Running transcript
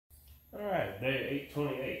Alright, day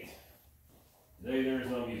 828. Today there is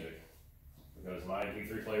no music because my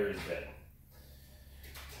MP3 player is dead.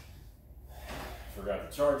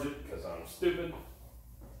 Forgot to charge it because I'm stupid.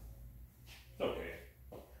 It's okay.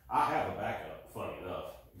 I have a backup, funny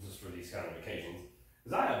enough, just for these kind of occasions.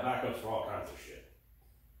 Because I have backups for all kinds of shit.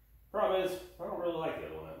 Problem is, I don't really like the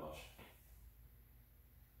other one that much.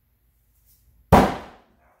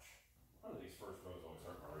 Ouch. One of these first rows always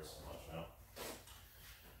hurt my wrist so much now.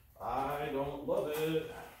 I don't love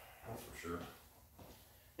it. That's for sure.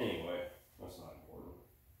 Anyway, that's not important.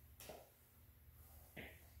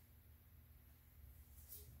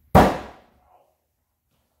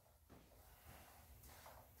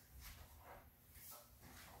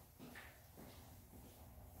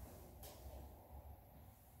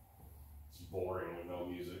 It's boring with no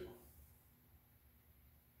music.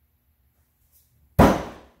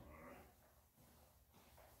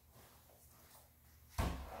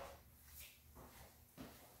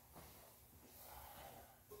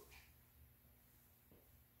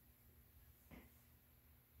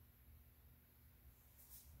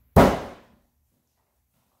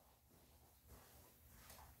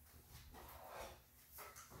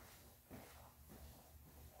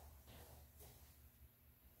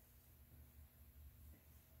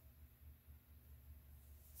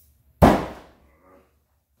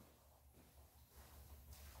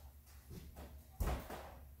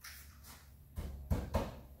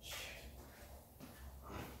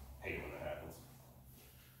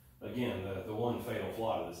 Again, the one fatal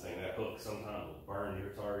flaw to this thing, that hook sometimes will burn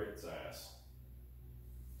your target's ass.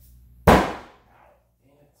 Ow. Damn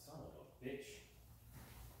it, son of a bitch.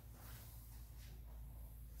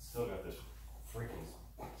 Still got this freaking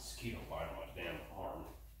mosquito bite on my damn arm.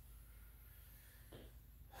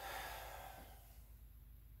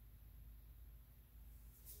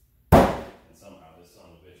 And somehow this son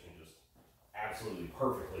of a bitch can just absolutely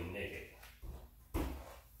perfectly nick it.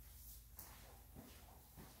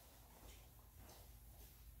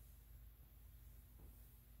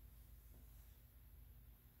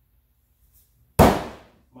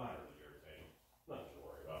 Minorly irritating. Nothing to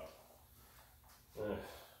worry about.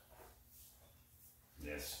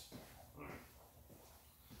 Yes.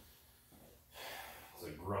 It's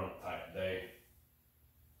a grunt type day.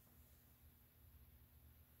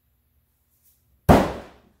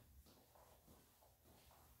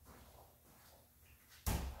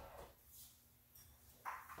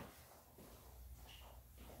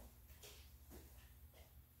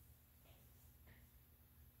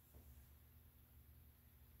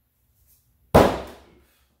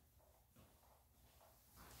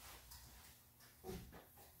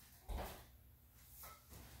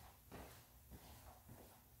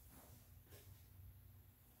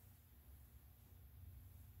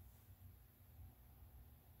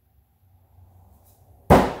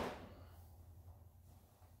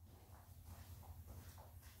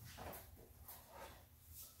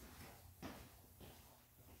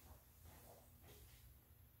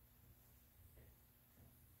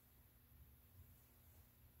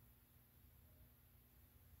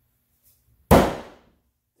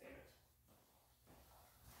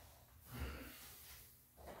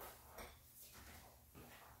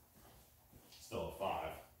 Still a 5.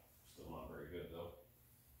 Still not very good though.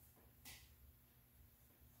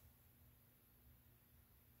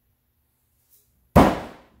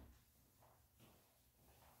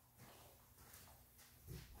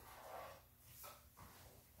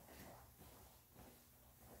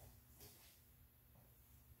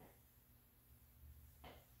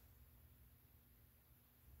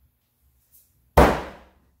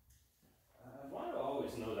 Why do I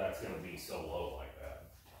always know that's going to be so low like that?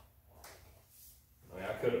 I mean,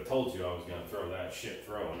 I could have told you I was going to throw that shit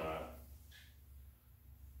throw, and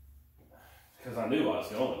because I knew I was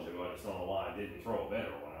going to. I just don't know why I didn't throw a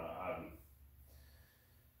better one.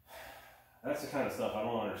 That's the kind of stuff I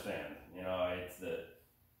don't understand. You know, it's that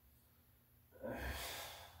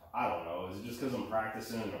I don't know. Is it just because I'm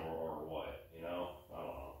practicing or what? You know, I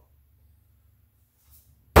don't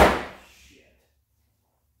know. Shit.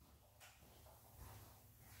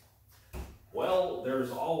 Well,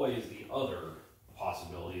 there's always the other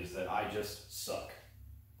possibility is that I just suck.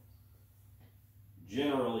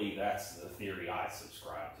 Generally, that's the theory I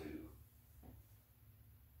subscribe to.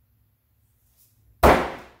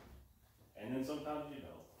 And then sometimes you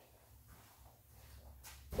don't.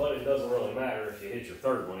 But it doesn't really matter if you hit your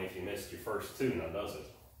third one if you missed your first two, now does it?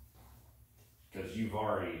 Because you've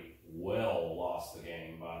already well lost the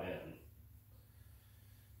game by then.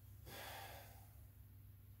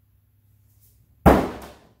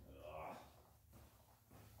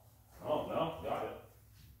 Oh, no, got it.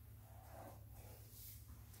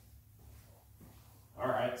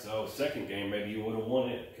 so second game, maybe you would have won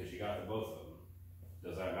it because you got to both of them.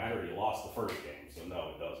 Does that matter? You lost the first game, so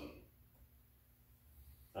no, it doesn't.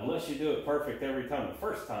 Unless you do it perfect every time the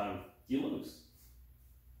first time, you lose.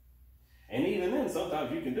 And even then,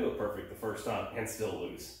 sometimes you can do it perfect the first time and still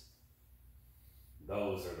lose.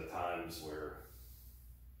 Those are the times where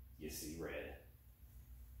you see red.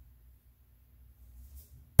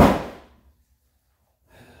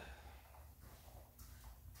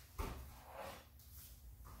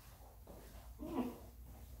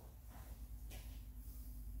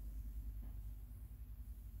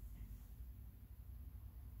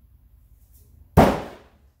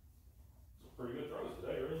 Pretty good throws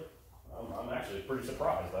today, really. I'm actually pretty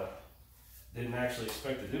surprised. I didn't actually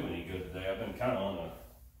expect to do any good today. I've been kind of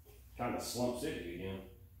on a slump city again.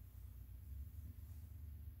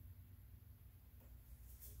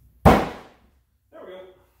 There we go.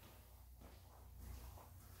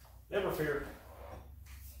 Never fear.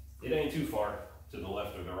 It ain't too far to the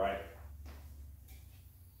left or the right.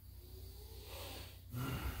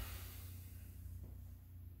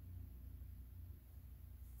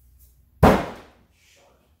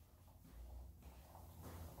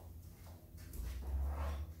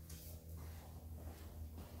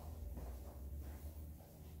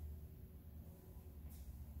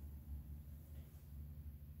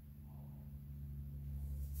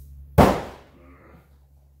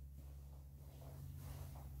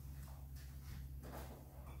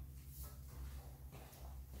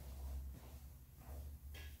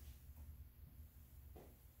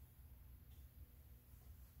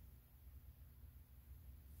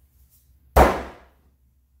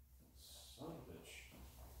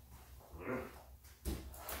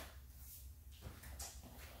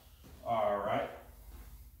 All right.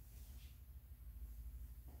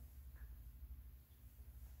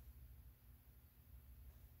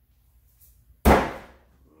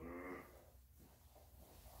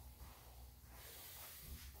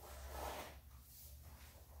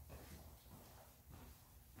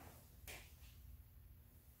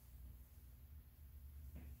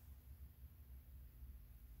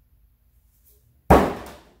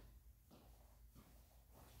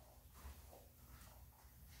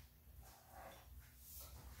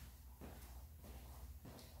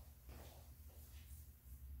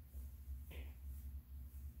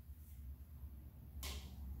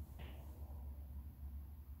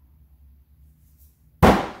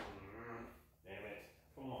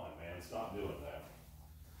 Stop doing that.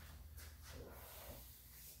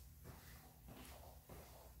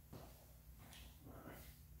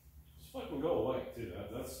 Just fucking go away too.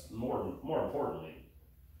 That's more importantly.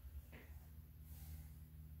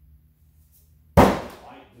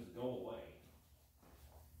 Light, just go away.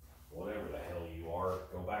 Whatever the hell you are,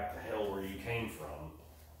 go back to hell where you came from.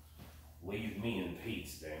 Leave me in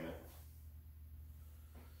peace, damn it.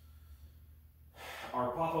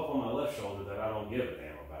 Or pop up on my left shoulder that I don't give a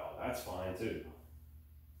damn about. That's fine too.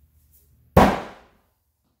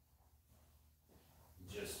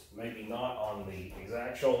 Just maybe not on the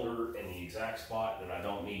exact shoulder in the exact spot that I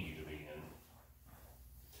don't need you to be in.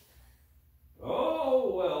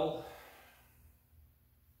 Oh, well.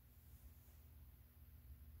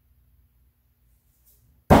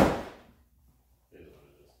 It is what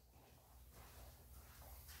it is.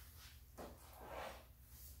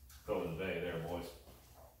 Go to the day there, boys.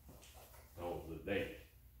 Oh, the day.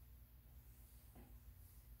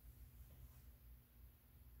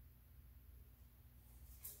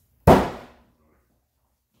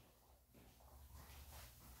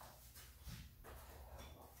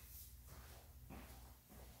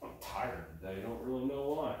 I'm tired today. Don't really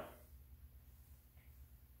know why.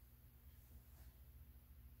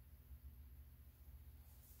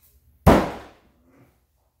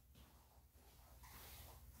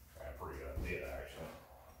 Pretty good idea, actually.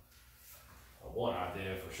 One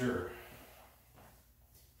idea for sure.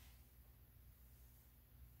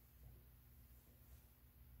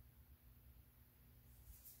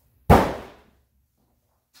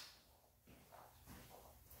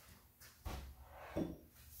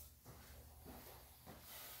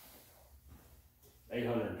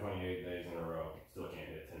 $828 days in a row. Still can't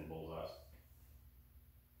hit 10 bullseyes.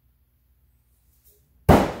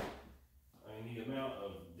 I mean, the amount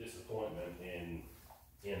of disappointment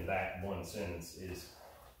in that one sentence is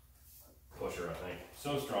pusher, I think.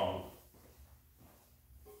 So strong.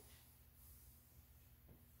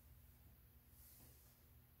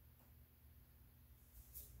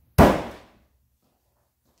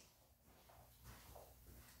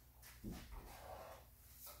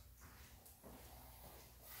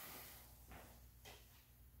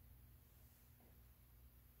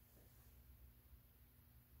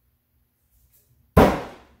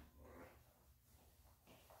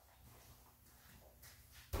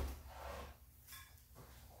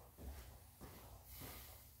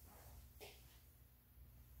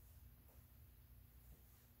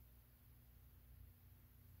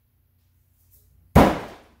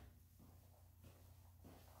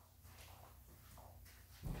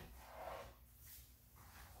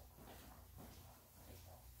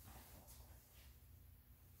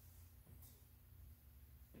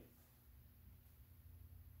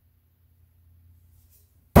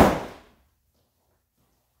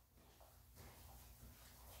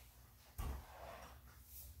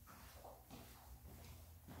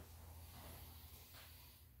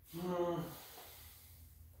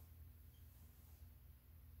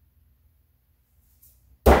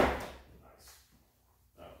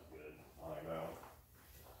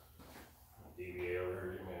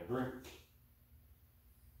 drink.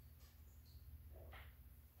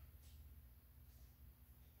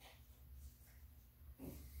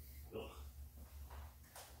 Ugh.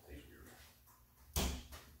 Tastes weird.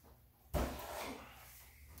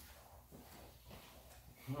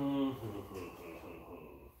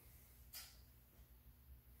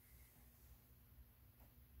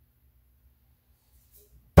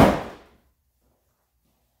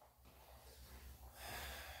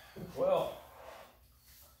 Well,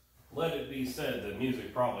 let it be said that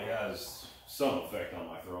music probably has some effect on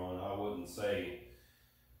my throwing. I wouldn't say,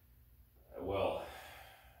 well,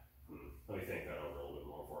 let me think that over a little bit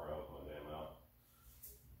more before I open my damn mouth.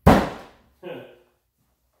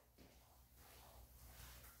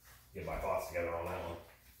 Get my thoughts together on that one.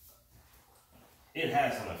 It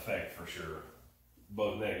has an effect for sure,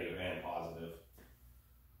 both negative and positive.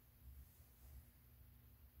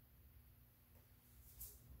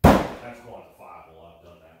 That's 1 to 5. Well, I've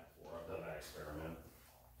done that before. I've done that experiment.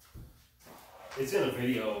 It's in a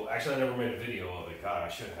video. Actually, I never made a video of it. God, I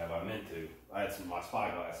should have. I meant to. I had some of my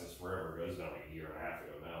spy glasses forever ago. It's been like a year and a half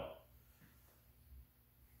ago now.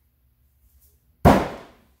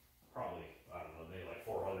 Probably, I don't know, maybe like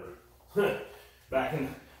 400. back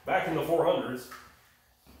in the 400s,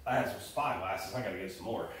 I had some spy glasses. I got to get some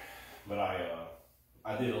more. But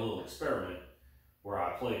I did a little experiment where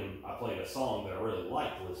I played a song that I really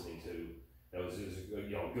liked listening to. That was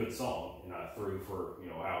a good song, and I threw for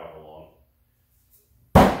however long.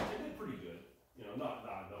 It did pretty good. Not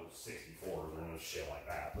no 64s or no shit like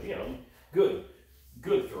that, but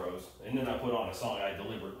good throws. And then I put on a song I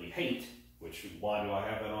deliberately hate, which why do I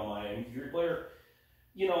have that on my MP3 player?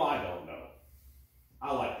 I don't know.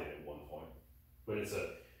 I liked it at one point, but it's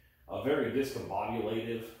a very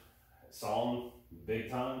discombobulative song,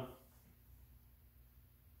 big time.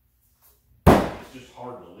 It's just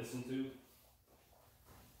hard to listen to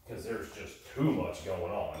because there's just too much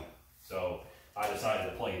going on. So I decided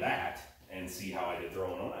to play that and see how I did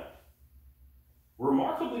throwing on it.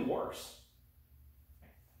 Remarkably worse.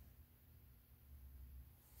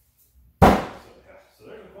 So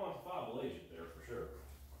there's a quantifiable agent there for sure.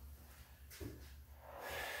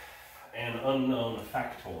 An unknown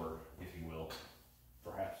factor, if you will,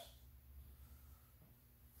 perhaps.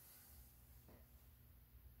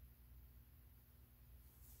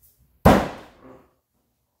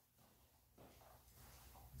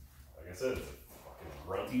 Like I said, it's a fucking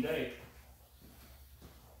grunty day.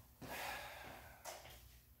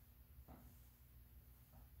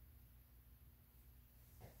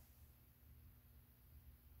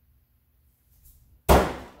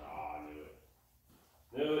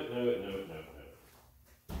 Knew it.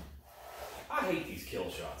 I hate these kill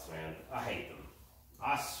shots, man. I hate them.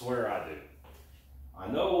 I swear I do. I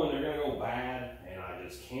know when they're gonna go bad, and I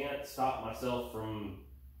just can't stop myself from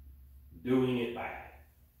doing it bad.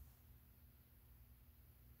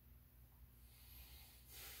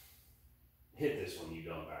 Hit this one, you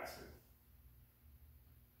dumb bastard.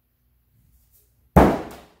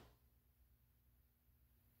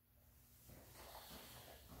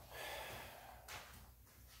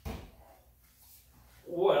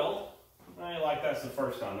 Well, I ain't like that's the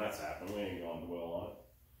first time that's happened. We ain't going to dwell on it.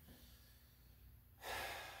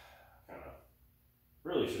 Kinda.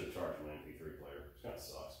 Really should have charged my MP3 player. It kinda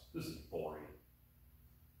sucks. This is boring.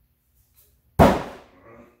 I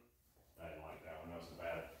didn't like that one.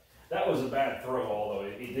 That was a bad throw, although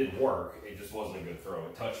it did work. It just wasn't a good throw.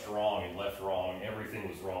 It touched wrong, it left wrong, everything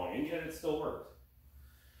was wrong, and yet it still worked.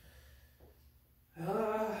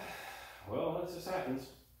 Well, that just happens.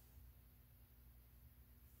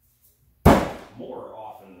 More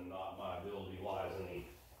often than not, my ability lies in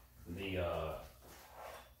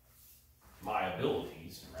my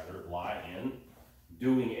abilities rather lie in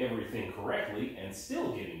doing everything correctly and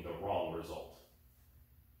still getting the wrong result.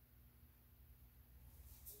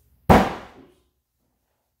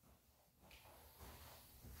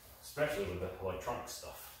 Especially with the electronic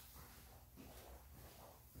stuff.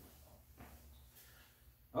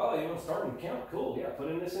 Oh, you want to start an account? Cool, yeah, put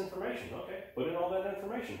in this information. Okay, put in all that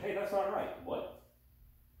information. Hey, that's not right. What?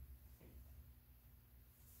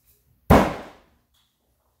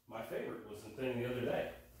 My favorite was the thing the other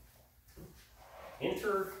day.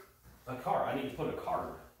 Enter a card. I need to put a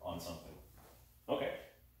card on something. Okay,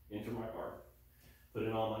 enter my card. Put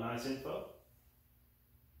in all my nice info.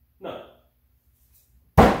 No.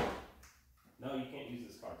 No, you can't use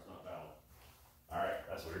this card. It's not valid. All right,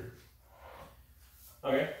 that's weird.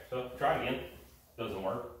 Okay, so try it again. Doesn't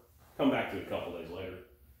work. Come back to it a couple days later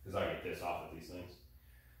because I get pissed off at these things.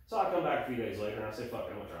 So I come back a few days later and I say, fuck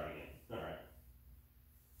it, I'm going to try it again. All right.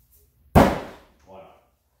 Why not?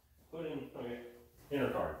 Put in, okay. Enter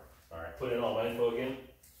card. All right, put in all my info again.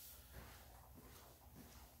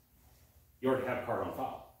 You already have a card on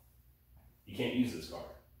file. You can't use this card.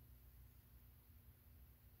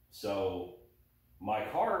 So my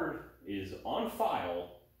card is on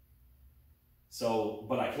file,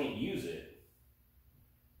 but I can't use it.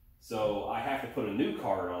 So I have to put a new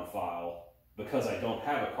card on file because I don't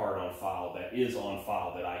have a card on file that is on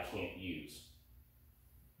file that I can't use.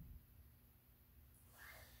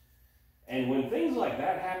 And when things like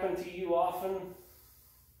that happen to you often,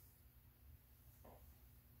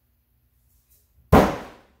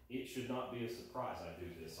 it should not be a surprise. I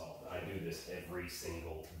do this every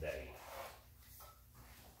single day.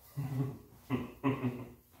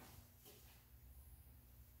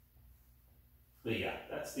 But yeah,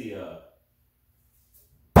 that's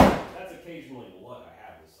occasionally the luck I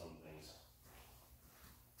have with some things.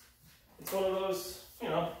 It's one of those,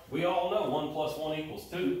 we all know 1 + 1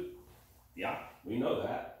 = 2. Yeah, we know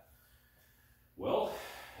that. Well,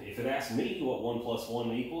 if it asks me what 1 +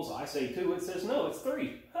 1 equals, I say 2, it says no, it's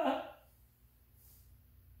 3.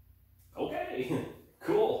 Okay,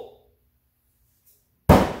 cool.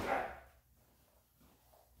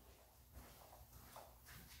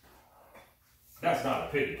 That's not a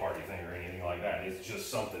pity party thing or anything like that. It's just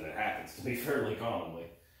something that happens to me fairly commonly.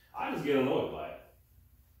 I just get annoyed by it.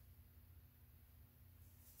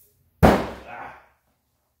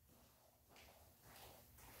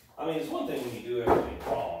 I mean, it's one thing when you do everything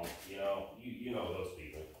wrong, you know those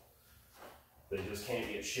people. They just can't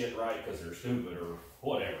get shit right because they're stupid or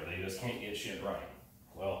whatever. They just can't get shit right.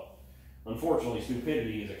 Well, unfortunately,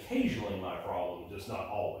 stupidity is occasionally my problem, just not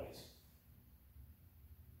always.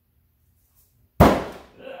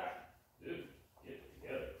 Dude, get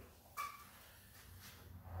together.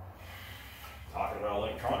 Talking about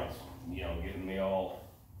electronics,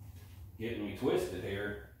 getting me twisted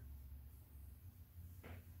here.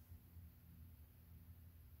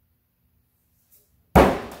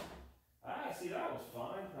 See, that was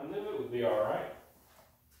fine. I knew it would be all right.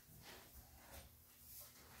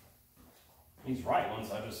 These right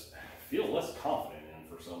ones, I just feel less confident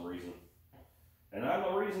in for some reason. And I have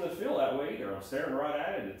no reason to feel that way either. I'm staring right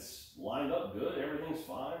at it. It's lined up good. Everything's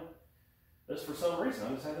fine. Just for some reason,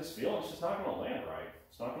 I just have this feeling it's just not going to land right.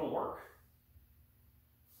 It's not going to work.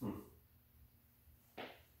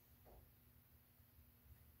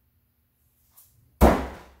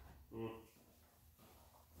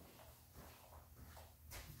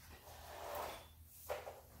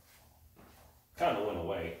 Kind of went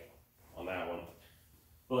away on that one.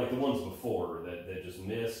 But like the ones before that just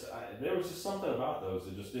missed, there was just something about those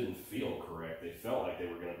that just didn't feel correct. They felt like they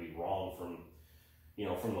were going to be wrong from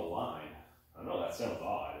the line. I know that sounds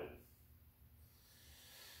odd.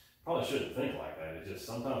 Probably shouldn't think like that. It just,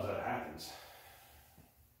 sometimes that happens.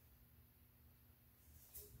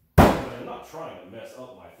 But I'm not trying to mess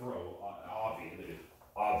up my throw,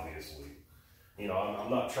 obviously. I'm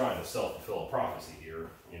not trying to self-fulfill a prophecy here.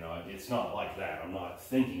 It's not like that. I'm not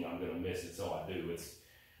thinking I'm going to miss it, so I do. It's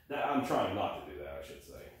that I'm trying not to do that, I should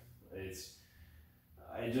say.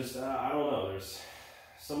 I don't know. There's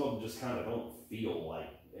some of them just kind of don't feel like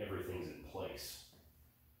everything's in place.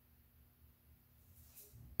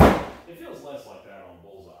 It feels less like that on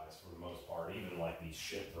bullseyes for the most part. Even like these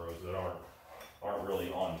shit throws that aren't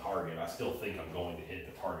really on target. I still think I'm going to hit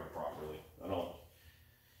the target properly. I don't.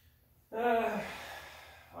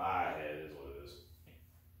 It is what it is.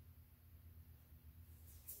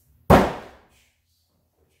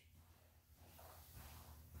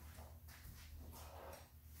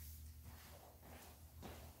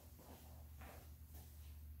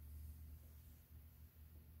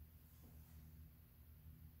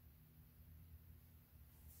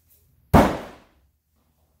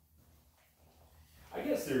 I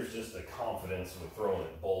guess there's just a confidence with throwing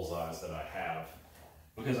at bullseyes that I have.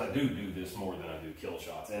 Because I do this more than I do kill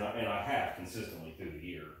shots, and I have consistently through the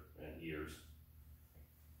years.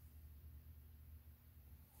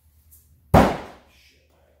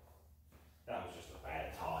 Shit, that was just a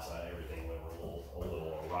bad toss. Everything went a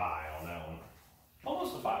little awry on that one.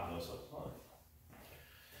 Almost a 5 though, so it's fine.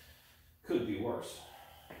 Could be worse.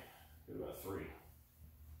 Could have been a 3.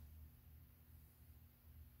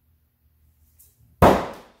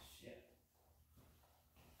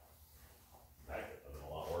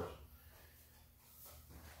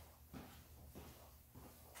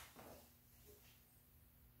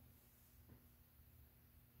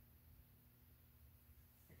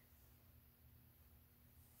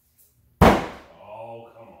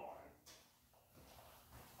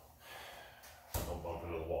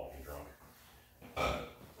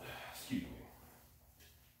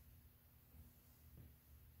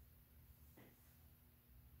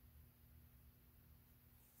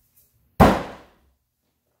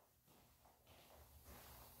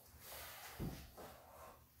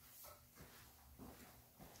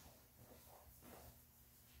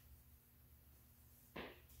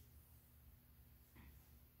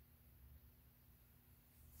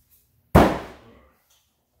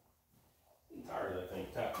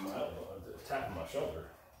 my elbow, tapping my shoulder.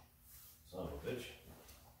 Son of a bitch.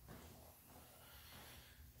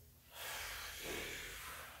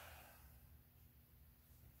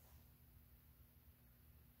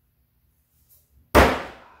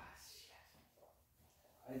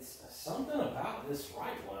 It's something about this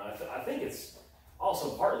right one. I think it's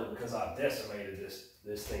also partly because I decimated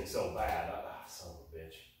this thing so bad. Son of a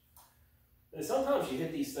bitch. And sometimes you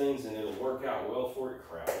hit these things and it'll work out well for you.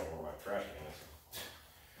 Crap, I don't know where my trash can is.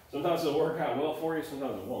 Sometimes it'll work out well for you,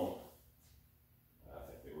 sometimes it won't. I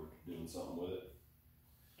think they were doing something with it.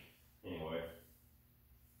 Anyway.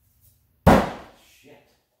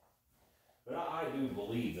 Shit. But I do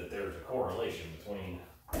believe that there's a correlation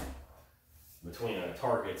between a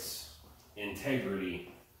target's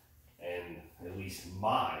integrity and at least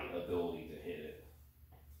my ability to hit it.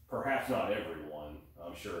 Perhaps not everyone.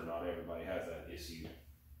 I'm sure not everybody has that issue.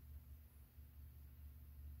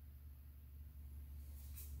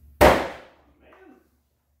 Man.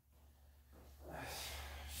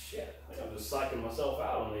 Shit. I think I'm just psyching myself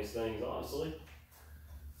out on these things, honestly.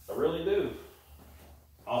 I really do.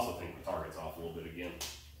 I also think the target's off a little bit again.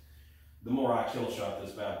 The more I kill shot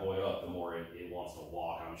this bad boy up, the more it wants to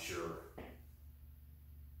walk, I'm sure.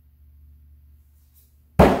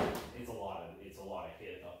 It's a lot of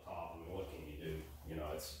hit up top. I mean, what can you do? You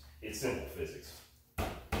know, it's simple physics.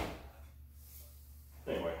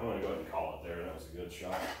 Anyway, I'm gonna go ahead and call it there. That was a good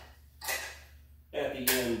shot. At the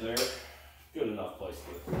end there, good enough place to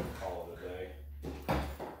call it a day.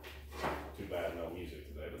 Too bad no music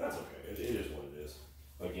today, but that's okay. It is what it is.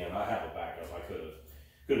 Again, I have a backup. I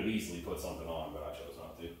could have easily put something on, but I chose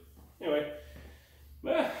not to. Anyway,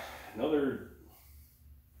 another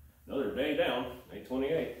day down,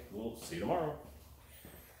 8:28. We'll see you tomorrow.